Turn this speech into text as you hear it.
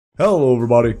Hello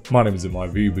everybody, my name is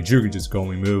MIV, but you can just call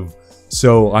me Move.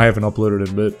 So, I haven't uploaded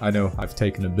in a bit. I know I've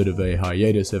taken a bit of a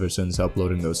hiatus ever since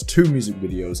uploading those 2 music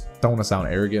videos. Don't want to sound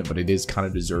arrogant, but it is kind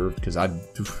of deserved, because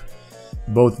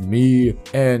both me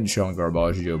and Sean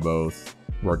Garbaggio both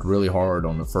worked really hard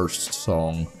on the first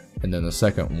song, and then the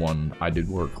second one I did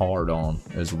work hard on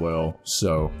as well,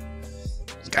 so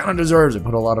it kind of deserves it.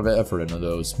 Put a lot of effort into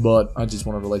those, but I just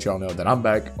wanted to let y'all know that I'm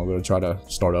back. I'm going to try to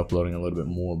start uploading a little bit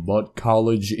more, but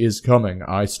college is coming.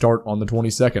 I start on the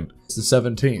 22nd. It's the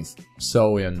 17th,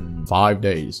 so in 5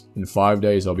 days. In 5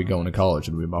 days, I'll be going to college.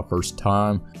 It'll be my first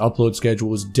time. Upload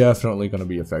schedule is definitely going to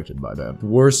be affected by that.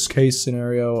 Worst case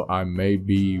scenario, I may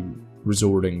be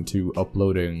resorting to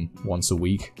uploading once a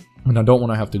week, and I don't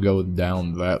want to have to go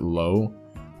down that low,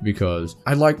 because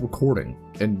I like recording,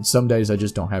 and some days I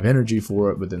just don't have energy for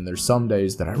it, but then there's some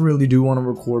days that I really do want to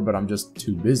record, but I'm just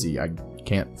too busy. I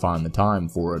can't find the time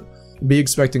for it. Be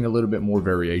expecting a little bit more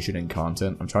variation in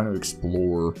content. I'm trying to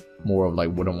explore more of like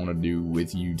what I want to do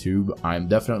with YouTube. I'm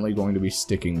definitely going to be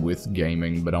sticking with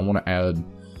gaming, but I want to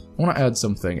add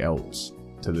something else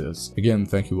to this. Again,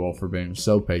 thank you all for being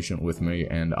so patient with me,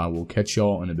 and I will catch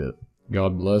y'all in a bit.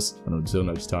 God bless, and until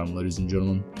next time, ladies and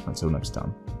gentlemen, until next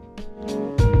time.